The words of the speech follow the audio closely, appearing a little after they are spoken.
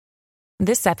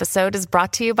This episode is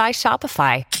brought to you by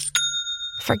Shopify.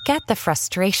 Forget the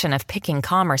frustration of picking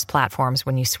commerce platforms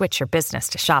when you switch your business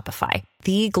to Shopify,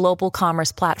 the global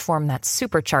commerce platform that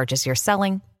supercharges your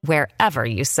selling wherever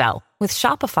you sell. With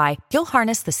Shopify, you'll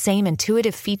harness the same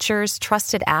intuitive features,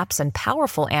 trusted apps, and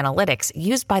powerful analytics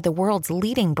used by the world's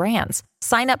leading brands.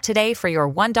 Sign up today for your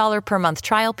 $1 per month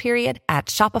trial period at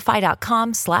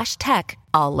shopify.com/tech,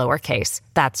 all lowercase.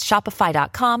 That's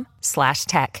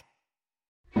shopify.com/tech.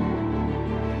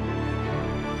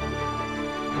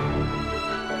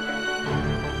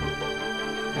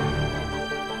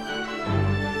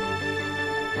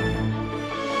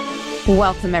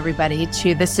 Welcome, everybody,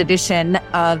 to this edition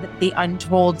of the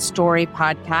Untold Story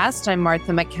podcast. I'm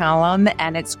Martha MacCallum,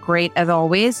 and it's great, as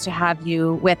always, to have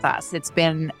you with us. It's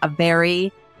been a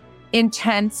very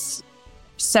intense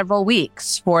several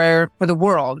weeks for the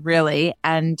world, really.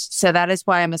 And so that is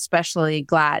why I'm especially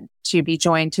glad to be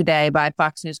joined today by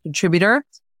Fox News contributor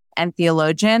and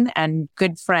theologian and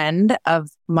good friend of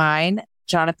mine,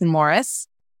 Jonathan Morris,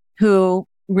 who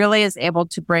really is able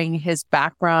to bring his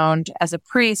background as a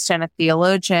priest and a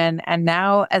theologian, and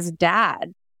now as a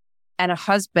dad and a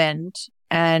husband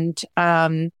and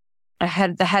the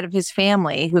head of his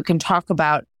family, who can talk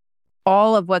about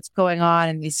all of what's going on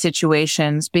in these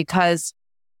situations, because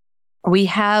we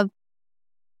have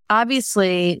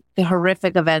obviously the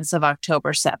horrific events of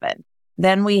October 7th.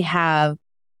 Then we have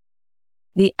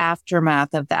the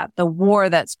aftermath of that, the war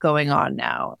that's going on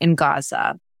now in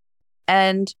Gaza.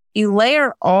 And you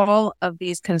layer all of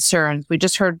these concerns. We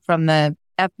just heard from the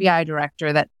FBI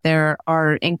director that there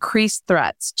are increased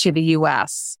threats to the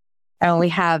U.S. And we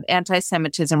have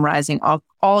anti-Semitism rising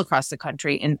all across the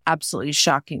country in absolutely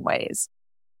shocking ways.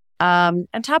 On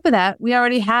top of that, we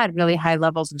already had really high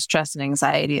levels of stress and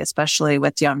anxiety, especially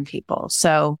with young people.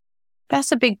 So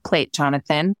that's a big plate,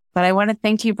 Jonathan. But I want to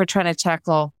thank you for trying to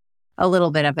tackle a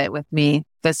little bit of it with me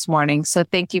this morning. So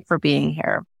thank you for being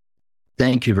here.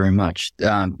 Thank you very much.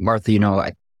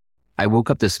 Martha, I woke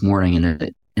up this morning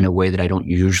in a way that I don't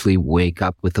usually wake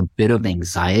up, with a bit of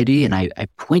anxiety, and I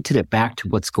pointed it back to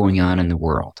what's going on in the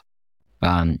world.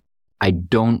 I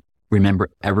don't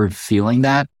remember ever feeling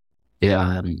that.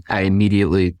 I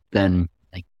immediately then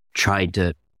tried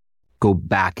to go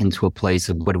back into a place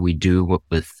of what do we do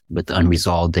with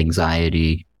unresolved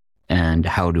anxiety, and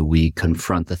how do we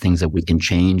confront the things that we can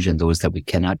change and those that we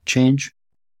cannot change.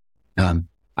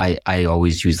 I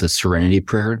always use the Serenity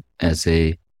Prayer as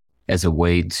a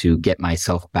way to get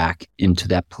myself back into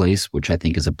that place, which I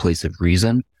think is a place of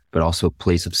reason, but also a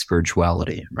place of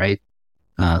spirituality, right?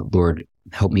 Lord,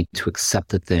 help me to accept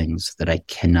the things that I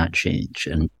cannot change,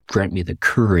 and grant me the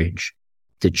courage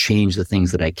to change the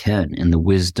things that I can, and the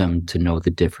wisdom to know the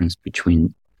difference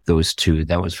between those two.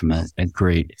 That was from a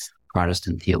great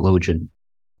Protestant theologian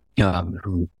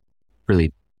who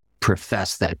really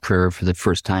profess that prayer for the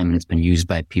first time, and it's been used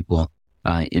by people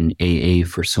in AA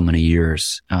for so many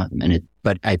years.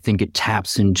 But I think it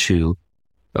taps into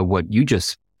what you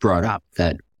just brought up,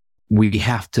 that we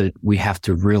have to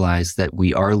realize that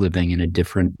we are living in a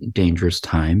different, dangerous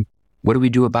time. What do we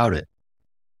do about it?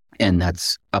 And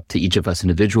that's up to each of us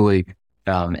individually.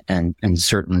 And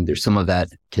certainly there's some of that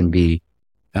can be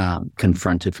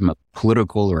confronted from a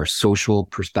political or a social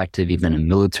perspective, even a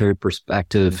military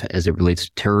perspective as it relates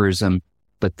to terrorism.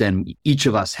 But then each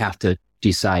of us have to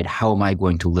decide, how am I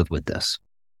going to live with this?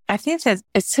 I think that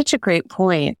it's such a great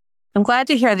point. I'm glad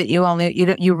to hear that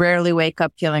you rarely wake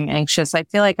up feeling anxious. I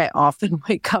feel like I often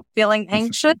wake up feeling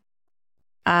anxious.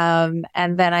 And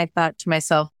then I thought to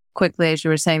myself quickly, as you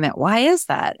were saying that, why is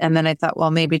that? And then I thought,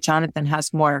 well, maybe Jonathan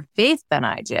has more faith than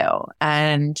I do.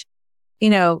 And,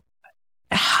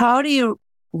 how do you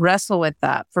wrestle with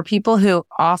that for people who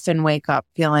often wake up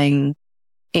feeling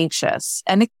anxious?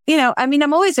 And,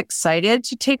 I'm always excited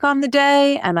to take on the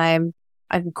day, and I'm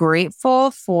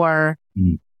grateful for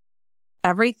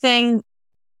everything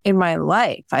in my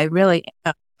life. I really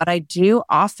am. But I do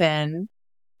often,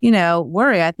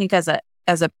 worry. I think as a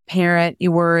parent,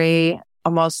 you worry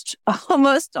almost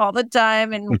all the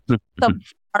time, and some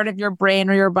part of your brain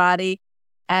or your body.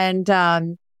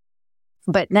 And,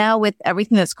 but now with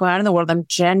everything that's going on in the world, I'm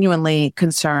genuinely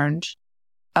concerned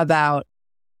about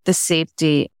the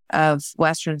safety of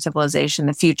Western civilization,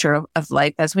 the future of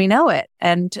life as we know it.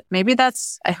 And maybe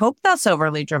I hope that's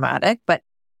overly dramatic, but,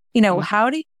 how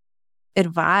do you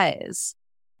advise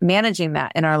managing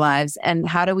that in our lives? And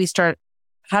how do we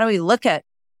look at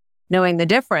knowing the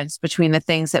difference between the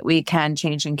things that we can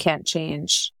change and can't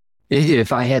change?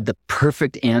 If I had the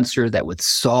perfect answer that would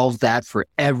solve that for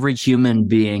every human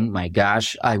being, my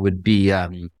gosh, I would be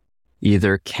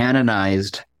either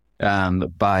canonized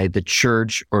by the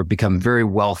church or become very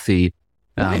wealthy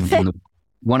and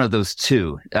one of those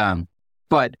two.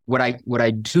 But what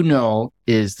I do know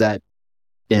is that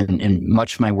in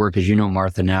much of my work, as you know,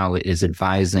 Martha, now is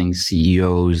advising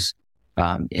CEOs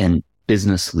and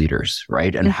business leaders,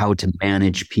 right, and how to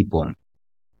manage people.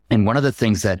 And one of the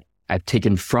things that I've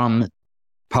taken from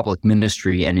public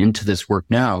ministry and into this work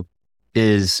now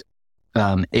is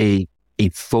a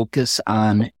focus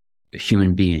on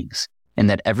human beings, and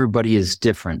that everybody is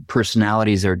different.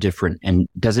 Personalities are different, and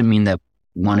doesn't mean that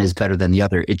one is better than the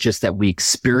other. It's just that we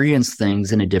experience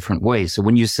things in a different way. So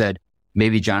when you said,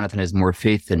 maybe Jonathan has more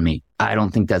faith than me, I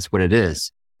don't think that's what it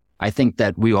is. I think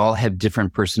that we all have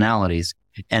different personalities,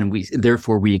 and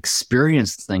therefore we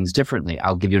experience things differently.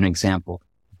 I'll give you an example.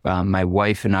 My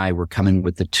wife and I were coming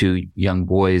with the two young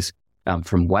boys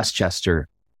from Westchester.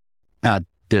 I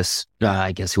guess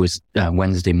it was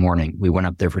Wednesday morning. We went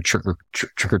up there for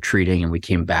trick-or-treating, and we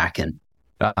came back, and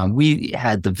we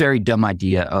had the very dumb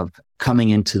idea of coming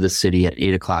into the city at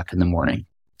 8:00 in the morning.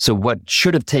 So what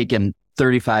should have taken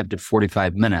 35 to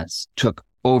 45 minutes took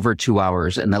over 2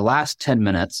 hours. In the last 10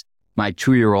 minutes, my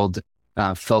 2-year-old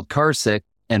felt car sick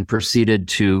and proceeded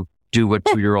to do what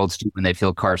 2-year-olds do when they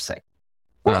feel car sick.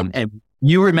 And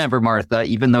you remember, Martha,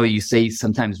 even though you say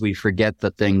sometimes we forget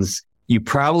the things, you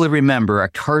probably remember a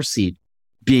car seat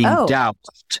being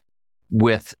doused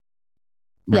with,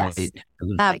 yes,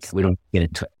 right? We don't get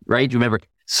into it, right? You remember?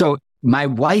 So my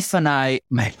wife and I,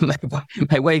 my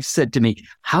wife said to me,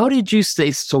 how did you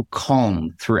stay so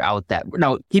calm throughout that?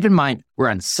 Now, keep in mind, we're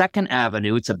on 2nd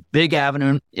Avenue. It's a big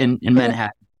avenue in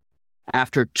Manhattan.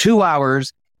 After 2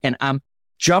 hours, and I'm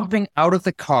jumping out of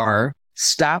the car,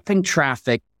 stopping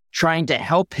traffic, trying to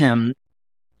help him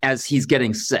as he's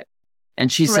getting sick.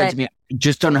 And she said to me, I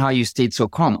just don't know how you stayed so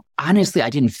calm. Honestly, I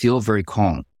didn't feel very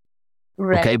calm.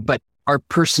 Right. Okay. But our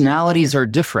personalities are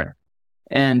different.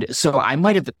 And so I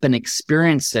might have been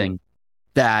experiencing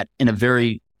that in a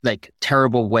very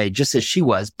terrible way, just as she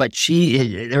was, but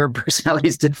her personality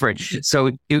is different.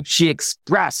 So she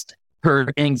expressed her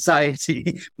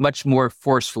anxiety much more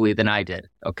forcefully than I did.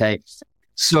 Okay.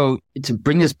 So to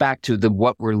bring this back to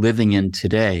what we're living in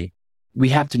today, we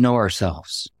have to know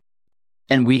ourselves,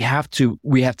 and we have to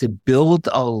build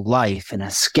a life and a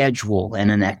schedule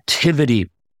and an activity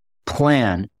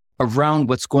plan around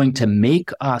what's going to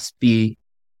make us be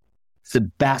the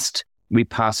best we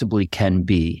possibly can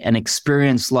be and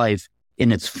experience life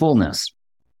in its fullness.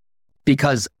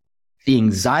 Because the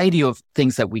anxiety of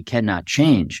things that we cannot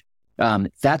change,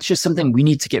 that's just something we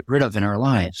need to get rid of in our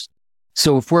lives.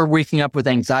 So if we're waking up with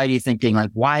anxiety thinking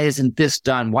why isn't this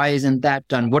done? Why isn't that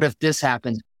done? What if this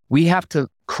happens? We have to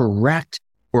correct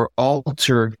or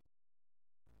alter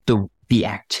the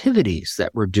activities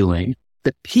that we're doing,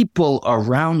 the people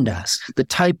around us, the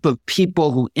type of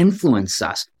people who influence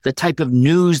us, the type of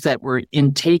news that we're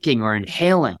intaking or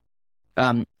inhaling,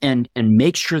 and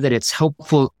make sure that it's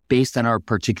helpful based on our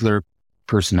particular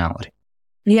personality.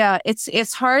 Yeah,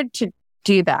 it's hard to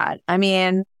do that. I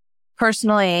mean,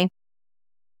 personally,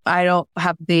 I don't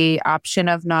have the option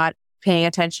of not paying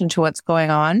attention to what's going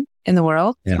on in the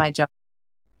world. Yeah. It's my job.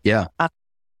 Yeah.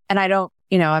 And I don't,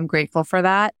 I'm grateful for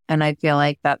that. And I feel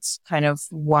like that's kind of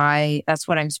why that's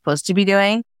what I'm supposed to be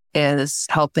doing, is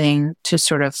helping to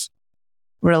sort of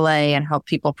relay and help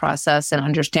people process and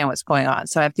understand what's going on.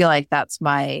 So I feel like that's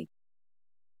my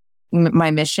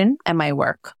mission and my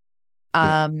work.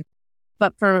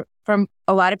 But from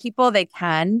a lot of people, they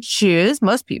can choose,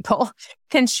 most people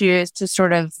can choose to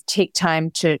sort of take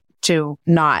time to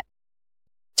not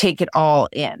take it all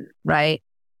in, right?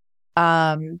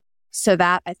 So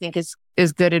that I think is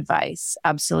good advice.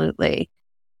 Absolutely.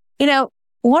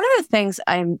 One of the things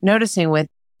I'm noticing with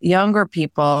younger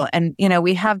people, and,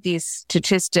 we have these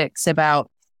statistics about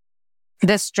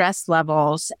the stress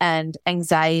levels and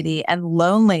anxiety and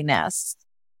loneliness.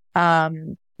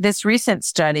 This recent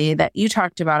study that you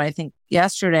talked about, I think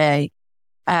yesterday,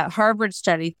 Harvard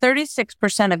study,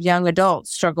 36% of young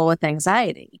adults struggle with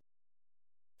anxiety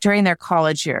during their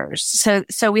college years.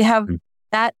 So we have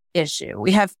that issue.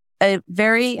 We have a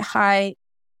very high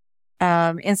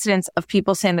incidence of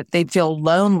people saying that they feel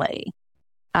lonely.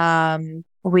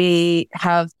 We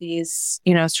have these,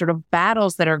 sort of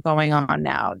battles that are going on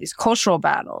now, these cultural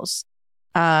battles,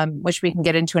 which we can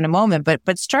get into in a moment.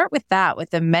 But start with that, with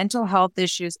the mental health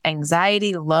issues,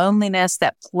 anxiety, loneliness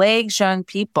that plagues young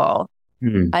people.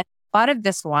 A lot of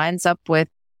this lines up with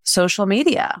social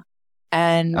media.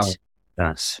 And,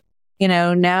 yes.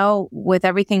 Now with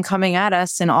everything coming at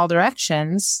us in all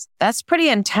directions, that's pretty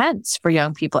intense for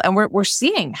young people. And we're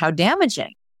seeing how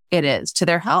damaging it is to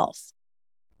their health.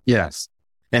 Yes.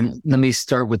 And let me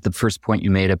start with the first point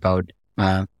you made about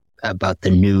the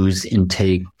news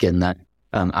intake and that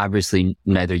Obviously,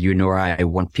 neither you nor I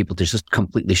want people to just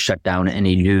completely shut down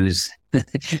any news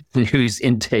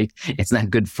intake. It's not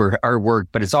good for our work,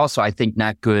 but it's also, I think,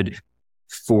 not good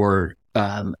for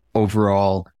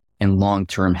overall and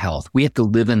long-term health. We have to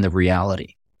live in the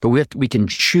reality, but we can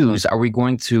choose. Are we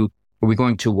going to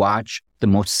watch the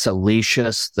most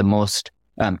salacious, the most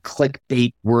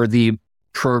clickbait-worthy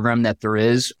program that there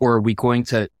is, or are we going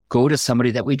to go to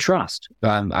somebody that we trust?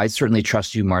 I certainly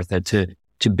trust you, Martha, to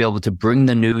be able to bring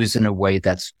the news in a way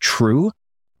that's true,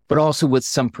 but also with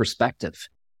some perspective,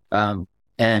 and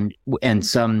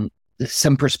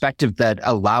some perspective that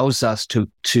allows us to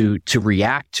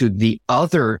react to the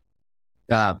other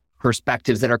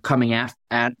perspectives that are coming at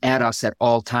us at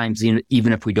all times,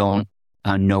 even if we don't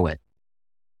know it.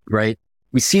 Right?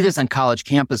 We see this on college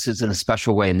campuses in a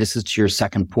special way, and this is to your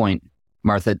second point,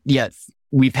 Martha. Yes,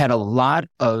 we've had a lot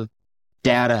of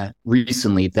data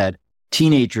recently that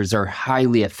teenagers are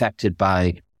highly affected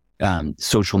by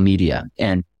social media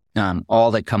and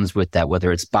all that comes with that,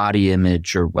 whether it's body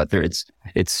image or whether it's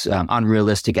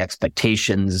unrealistic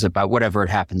expectations about whatever it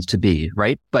happens to be,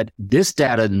 right? But this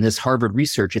data in this Harvard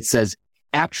research, it says,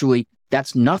 actually,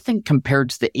 that's nothing compared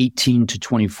to the 18 to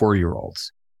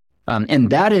 24-year-olds. And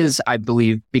that is, I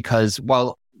believe, because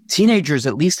while teenagers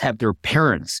at least have their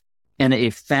parents and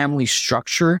a family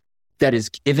structure that is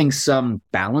giving some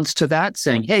balance to that,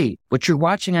 saying, hey, what you're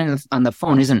watching on the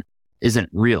phone isn't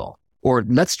real. Or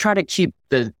let's try to keep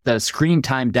the screen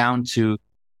time down to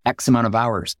X amount of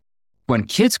hours. When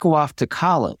kids go off to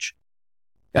college,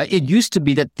 it used to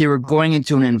be that they were going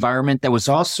into an environment that was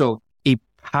also a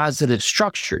positive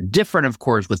structure, different, of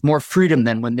course, with more freedom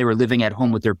than when they were living at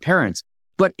home with their parents,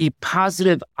 but a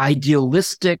positive,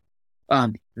 idealistic,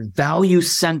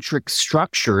 value-centric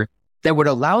structure that would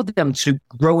allow them to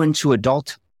grow into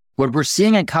adulthood. What we're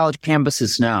seeing on college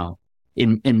campuses now,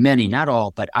 in many, not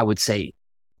all, but I would say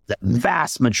the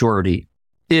vast majority,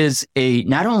 is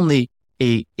not only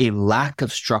a lack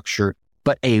of structure,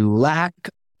 but a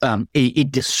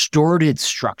distorted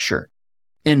structure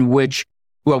in which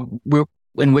we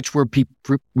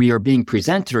are being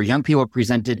presented, or young people are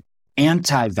presented,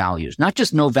 anti-values, not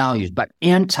just no values, but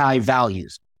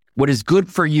anti-values. What is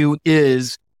good for you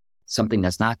is something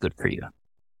that's not good for you,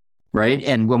 right?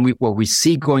 And what we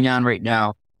see going on right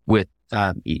now with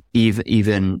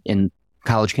even in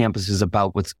college campuses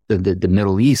about what's the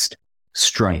Middle East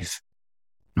strife,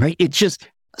 right? It's just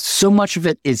so much of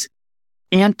it is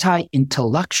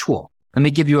anti-intellectual. Let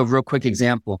me give you a real quick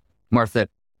example, Martha.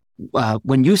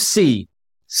 When you see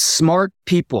smart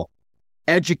people,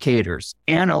 educators,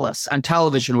 analysts on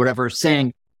television, whatever,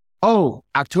 saying, oh,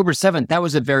 October 7th, that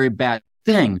was a very bad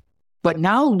thing. But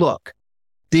now look,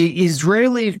 the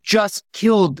Israelis just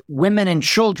killed women and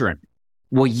children.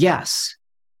 Well, yes,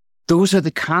 those are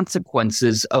the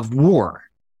consequences of war.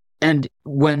 And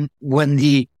when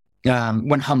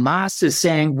Hamas is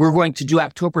saying we're going to do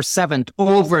October 7th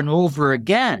over and over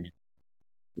again,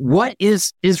 what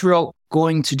is Israel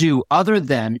going to do other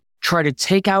than try to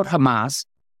take out Hamas?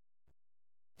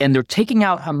 And they're taking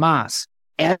out Hamas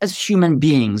as human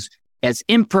beings, as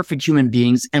imperfect human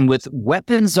beings, and with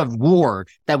weapons of war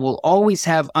that will always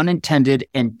have unintended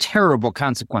and terrible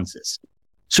consequences.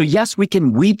 So yes, we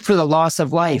can weep for the loss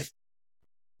of life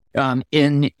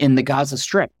in the Gaza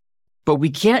Strip, but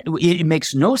we can't. It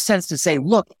makes no sense to say,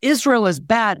 look, Israel is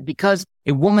bad because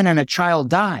a woman and a child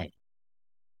died.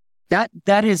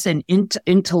 That is an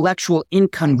intellectual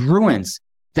incongruence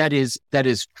that is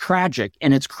tragic,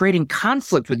 and it's creating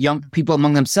conflict with young people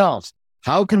among themselves.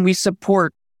 How can we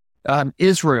support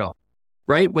Israel,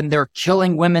 right, when they're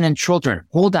killing women and children?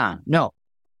 Hold on. No.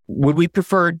 Would we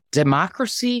prefer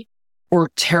democracy or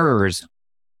terrorism?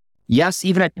 Yes,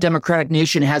 even a democratic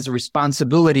nation has a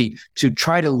responsibility to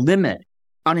try to limit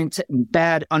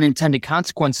bad unintended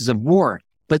consequences of war.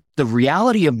 But the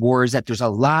reality of war is that there's a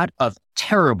lot of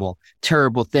terrible,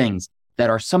 terrible things that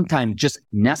are sometimes just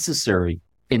necessary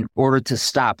in order to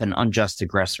stop an unjust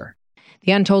aggressor.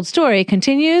 The Untold Story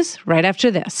continues right after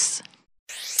this.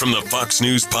 From the Fox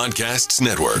News Podcasts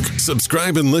Network,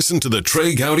 subscribe and listen to the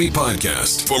Trey Gowdy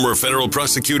Podcast. Former federal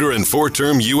prosecutor and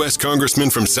 4-term U.S. Congressman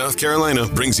from South Carolina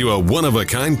brings you a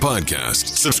one-of-a-kind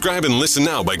podcast. Subscribe and listen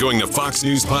now by going to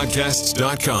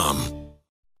foxnewspodcasts.com.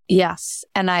 Yes,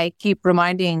 and I keep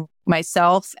reminding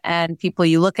myself and people,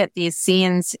 you look at these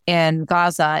scenes in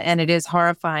Gaza, and it is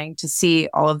horrifying to see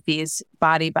all of these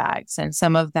body bags, and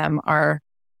some of them are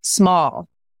small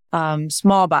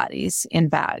bodies in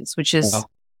bags, which is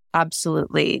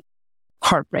absolutely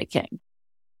heartbreaking.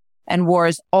 And war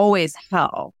is always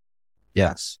hell.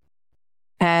 Yes.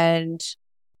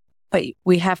 But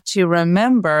we have to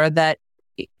remember that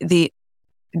the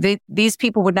these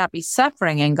people would not be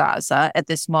suffering in Gaza at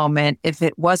this moment if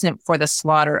it wasn't for the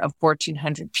slaughter of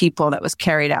 1,400 people that was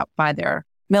carried out by their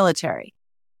military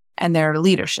and their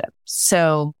leadership.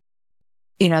 So,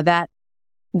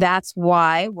 that's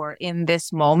why we're in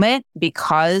this moment,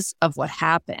 because of what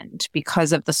happened,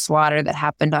 because of the slaughter that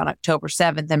happened on October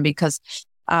 7th, and because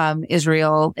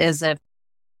Israel is a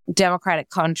democratic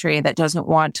country that doesn't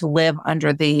want to live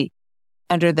under the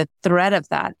threat of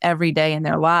that every day in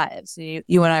their lives.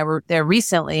 You and I were there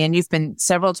recently, and you've been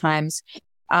several times.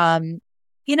 When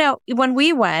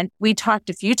we went, we talked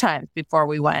a few times before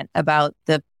we went about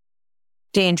the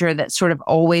danger that sort of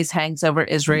always hangs over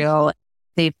Israel,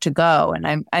 safe to go.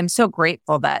 And I'm so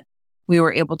grateful that we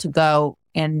were able to go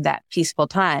in that peaceful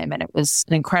time. And it was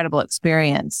an incredible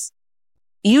experience.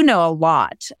 You know a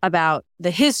lot about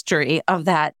the history of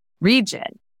that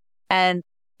region. And,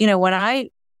 when I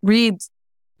read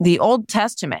the Old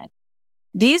Testament,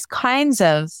 these kinds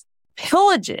of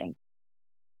pillaging,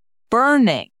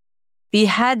 burning,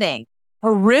 beheading,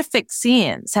 horrific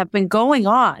scenes have been going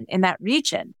on in that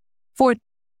region for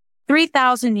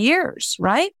 3,000 years,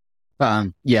 right?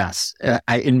 Yes.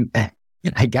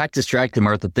 I got distracted,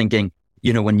 Martha, thinking,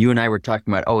 when you and I were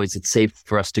talking about, is it safe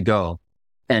for us to go?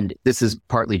 And this is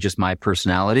partly just my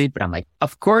personality, but I'm like,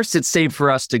 of course it's safe for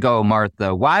us to go,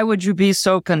 Martha. Why would you be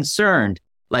so concerned?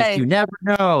 You never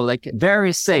know,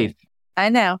 very safe. I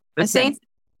know. But safe.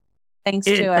 Thanks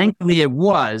to it. Thankfully it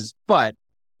was, but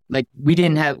we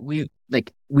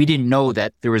didn't know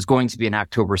that there was going to be an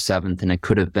October 7th and it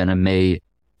could have been a May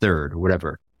 3rd or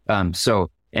whatever. So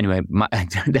anyway,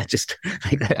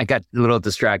 I got a little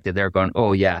distracted there going,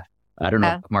 oh yeah, I don't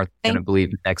know if Martha's going to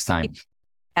believe next time.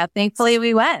 Yeah, thankfully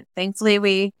we went. Thankfully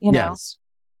we, yes,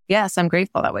 I'm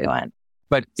grateful that we went.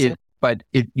 But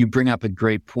you bring up a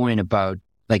great point about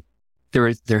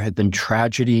there have been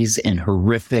tragedies and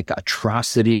horrific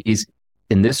atrocities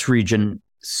in this region,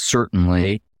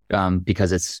 certainly,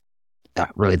 because it's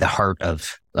really the heart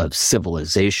of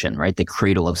civilization, right? The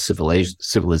cradle of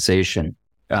civilization.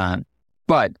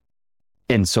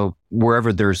 And so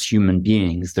wherever there's human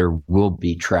beings, there will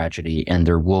be tragedy and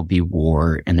there will be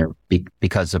war and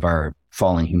because of our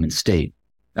fallen human state.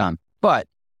 But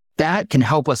that can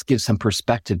help us give some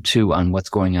perspective too on what's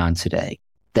going on today.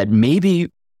 That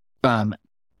maybe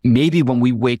when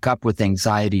we wake up with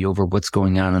anxiety over what's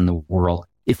going on in the world,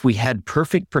 if we had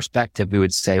perfect perspective, we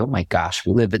would say, oh my gosh,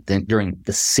 we live during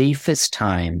the safest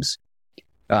times,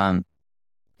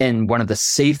 in one of the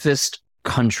safest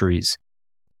countries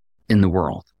in the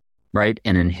world, right?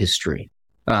 And in history.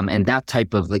 And that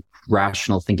type of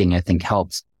rational thinking, I think,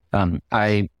 helps. When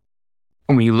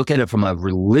you look at it from a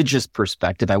religious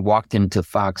perspective, I walked into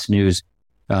Fox News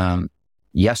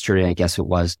yesterday, I guess it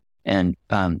was, and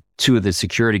two of the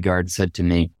security guards said to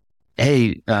me,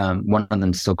 hey, one of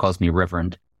them still calls me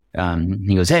Reverend.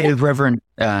 He goes, hey, Reverend,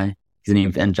 he's an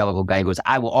evangelical guy. He goes,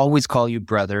 I will always call you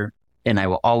brother, and I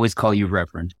will always call you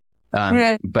Reverend.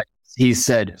 But he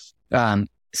said,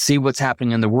 see what's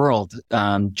happening in the world,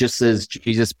 just as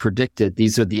Jesus predicted.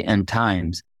 These are the end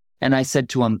times. And I said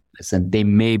to him, listen, they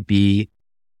may be,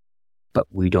 but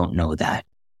we don't know that.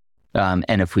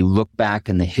 And if we look back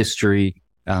in the history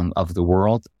of the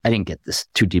world, I didn't get this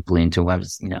too deeply into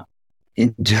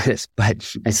this,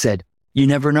 but I said, you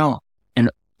never know. And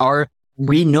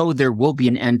we know there will be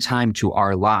an end time to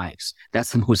our lives.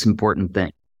 That's the most important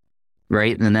thing,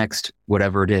 right? In the next,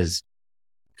 whatever it is,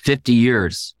 50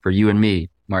 years for you and me,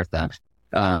 Martha,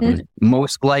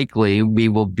 most likely we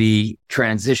will be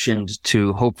transitioned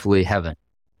to hopefully heaven.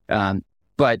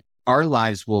 But our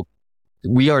lives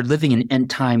we are living in end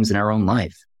times in our own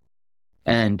life.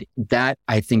 And that,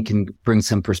 I think, can bring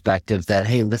some perspective that,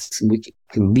 hey, we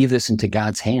can leave this into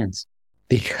God's hands,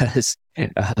 because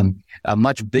a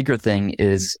much bigger thing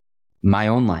is my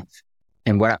own life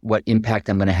and what impact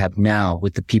I'm going to have now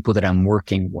with the people that I'm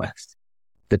working with,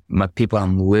 my people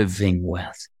I'm living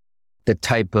with, the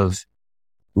type of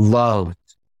love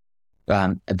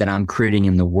that I'm creating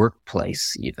in the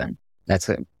workplace even. That's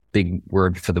a big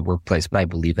word for the workplace, but I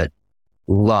believe it.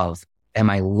 Love. Am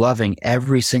I loving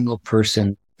every single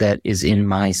person that is in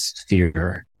my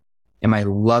sphere? Am I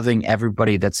loving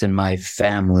everybody that's in my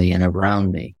family and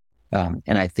around me? And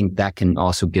I think that can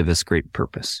also give us great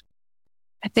purpose.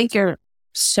 I think you're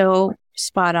so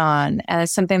spot on. And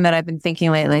it's something that I've been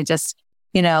thinking lately, just,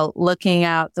 looking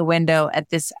out the window at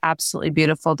this absolutely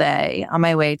beautiful day on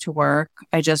my way to work.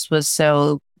 I just was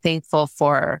so thankful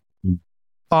for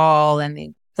fall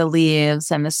and the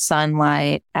leaves and the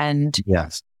sunlight. And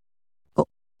yes.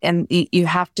 And you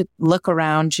have to look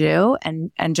around you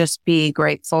and just be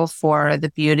grateful for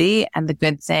the beauty and the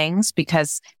good things,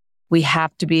 because we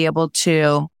have to be able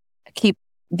to keep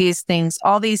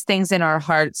all these things in our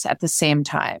hearts at the same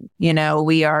time.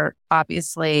 We are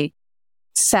obviously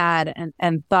sad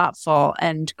and thoughtful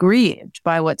and grieved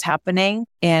by what's happening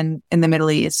in the Middle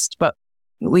East, but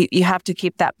you have to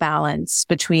keep that balance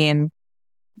between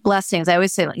blessings. I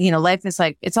always say, life is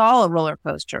it's all a roller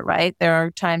coaster, right? There are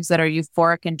times that are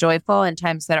euphoric and joyful and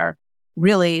times that are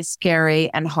really scary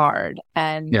and hard.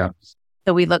 And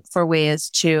so we look for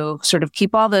ways to sort of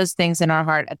keep all those things in our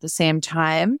heart at the same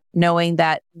time, knowing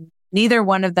that neither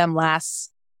one of them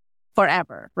lasts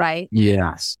forever, right?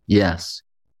 Yes.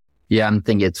 Yeah, I'm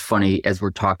thinking it's funny as we're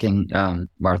talking,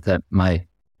 Martha, my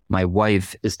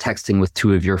wife is texting with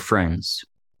two of your friends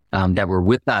that were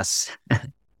with us,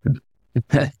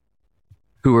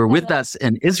 who were with us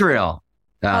in Israel.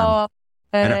 And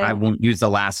I won't use the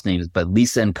last names, but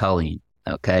Lisa and Colleen,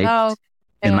 okay?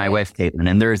 And my wife, Caitlin.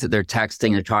 And they're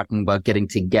texting, they're talking about getting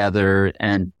together.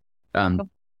 And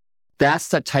that's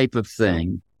the type of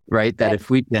thing, right? That if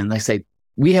we can, like say,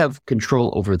 we have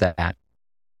control over that.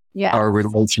 Yeah. Our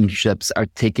relationships are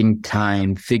taking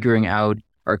time, figuring out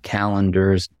our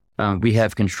calendars. We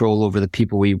have control over the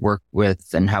people we work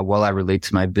with and how well I relate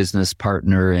to my business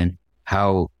partner and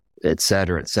how, et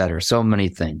cetera, et cetera. So many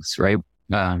things, right?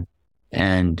 I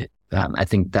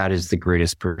think that is the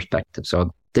greatest perspective.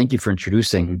 So thank you for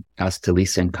introducing us to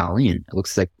Lisa and Colleen. It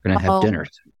looks like we're going to have dinner.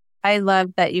 I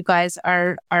love that you guys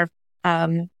are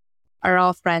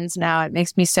all friends now. It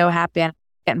makes me so happy. I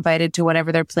get invited to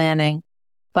whatever they're planning.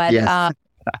 But that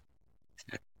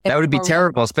would be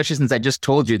terrible, especially since I just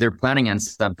told you they're planning on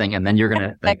something, and then you're going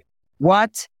to think,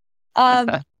 what?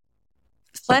 One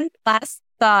last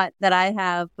thought that I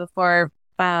have before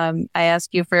I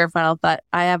ask you for your final thought.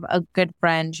 I have a good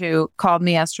friend who called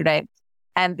me yesterday,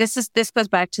 and this goes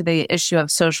back to the issue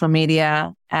of social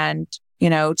media and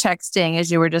texting, as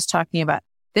you were just talking about.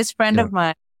 This friend of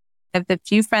mine, of the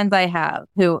few friends I have,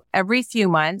 who every few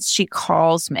months she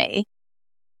calls me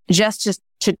just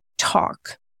to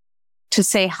talk, to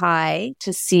say hi,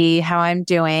 to see how I'm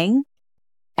doing,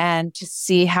 and to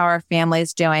see how our family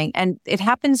is doing. And it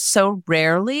happens so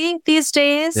rarely these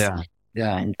days. Yeah,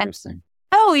 interesting.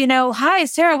 And, hi,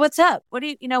 Sarah, what's up? What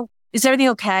do is everything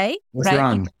okay? What's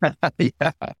wrong?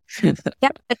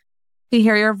 Yep. To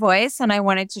hear your voice, and I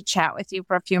wanted to chat with you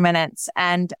for a few minutes.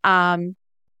 And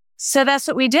so that's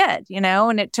what we did,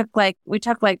 and we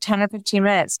took like 10 or 15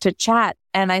 minutes to chat.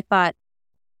 And I thought,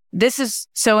 this is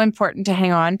so important to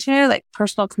hang on to, like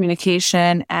personal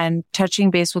communication and touching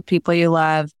base with people you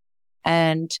love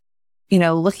and,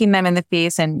 looking them in the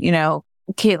face and,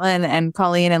 Caitlin and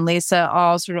Colleen and Lisa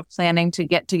all sort of planning to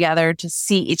get together, to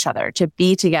see each other, to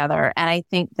be together. And I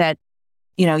think that,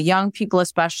 young people,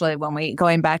 especially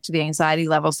going back to the anxiety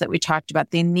levels that we talked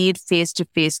about, they need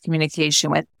face-to-face communication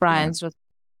with friends,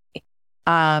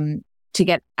 to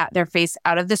get their face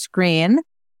out of the screen,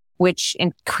 which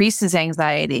increases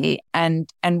anxiety, and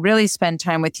really spend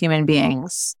time with human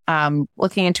beings,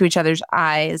 looking into each other's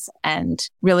eyes and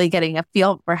really getting a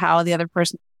feel for how the other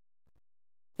person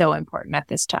is so important at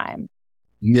this time.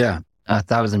 Yeah,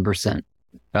 1,000%.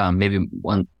 Maybe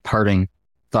one parting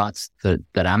thoughts that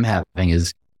I'm having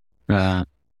is at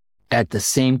the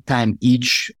same time,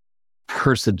 each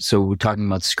person, so we're talking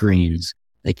about screens,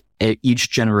 like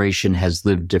each generation has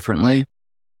lived differently,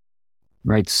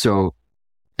 right? So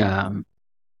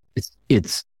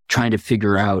it's trying to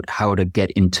figure out how to get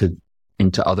into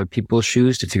other people's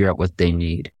shoes to figure out what they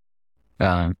need,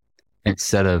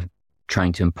 instead of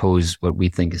trying to impose what we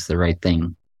think is the right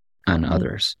thing on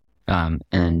others.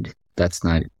 And that's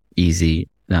not easy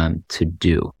to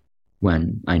do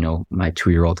when I know my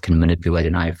 2-year-old can manipulate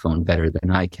an iPhone better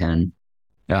than I can.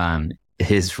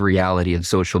 His reality of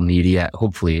social media,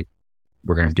 hopefully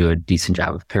we're going to do a decent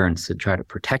job of parents to try to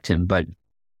protect him, but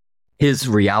his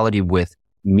reality with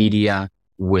media,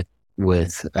 with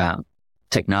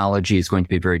technology is going to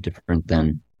be very different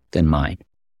than mine,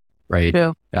 right?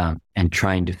 Yeah. And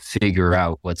trying to figure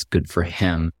out what's good for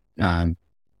him and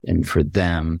for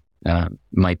them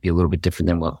might be a little bit different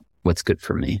than what's good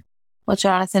for me. Well,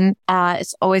 Jonathan,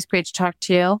 it's always great to talk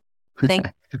to you.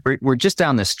 We're just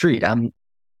down the street. I'm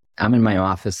in my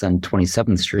office on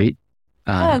 27th Street.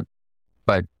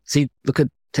 But see, look at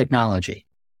technology.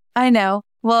 I know.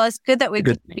 Well, it's good that we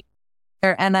could be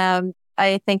here. And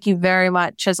I thank you very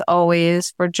much, as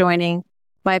always, for joining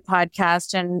my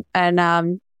podcast. And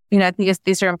I think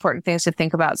these are important things to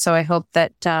think about. So I hope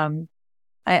that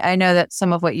I know that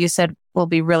some of what you said will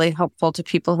be really helpful to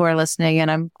people who are listening. And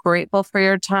I'm grateful for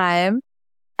your time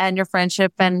and your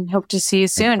friendship, and hope to see you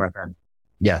soon.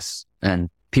 Yes. And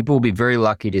people will be very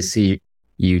lucky to see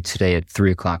you today at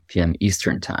 3:00 p.m.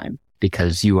 Eastern time.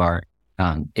 because you are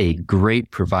a great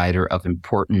provider of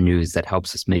important news that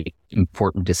helps us make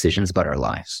important decisions about our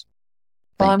lives.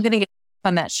 Well, I'm going to get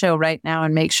on that show right now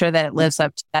and make sure that it lives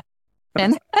up to that.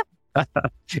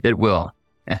 It will.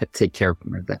 Take care,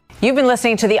 Martha. You've been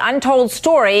listening to The Untold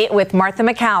Story with Martha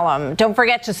MacCallum. Don't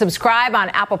forget to subscribe on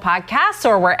Apple Podcasts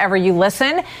or wherever you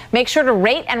listen. Make sure to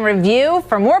rate and review.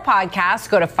 For more podcasts,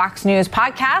 go to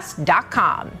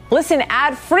foxnewspodcast.com. Listen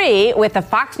ad-free with the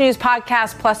Fox News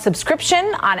Podcast Plus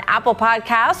subscription on Apple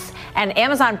Podcasts, and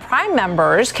Amazon Prime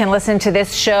members can listen to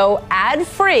this show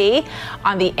ad-free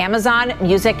on the Amazon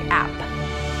Music app.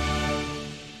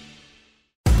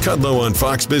 Kudlow on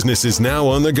Fox Business is now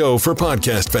on the go for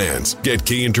podcast fans. Get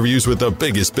key interviews with the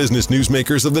biggest business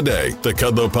newsmakers of the day. The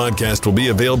Kudlow podcast will be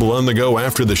available on the go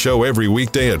after the show every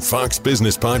weekday at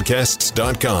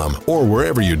foxbusinesspodcasts.com or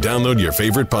wherever you download your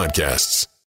favorite podcasts.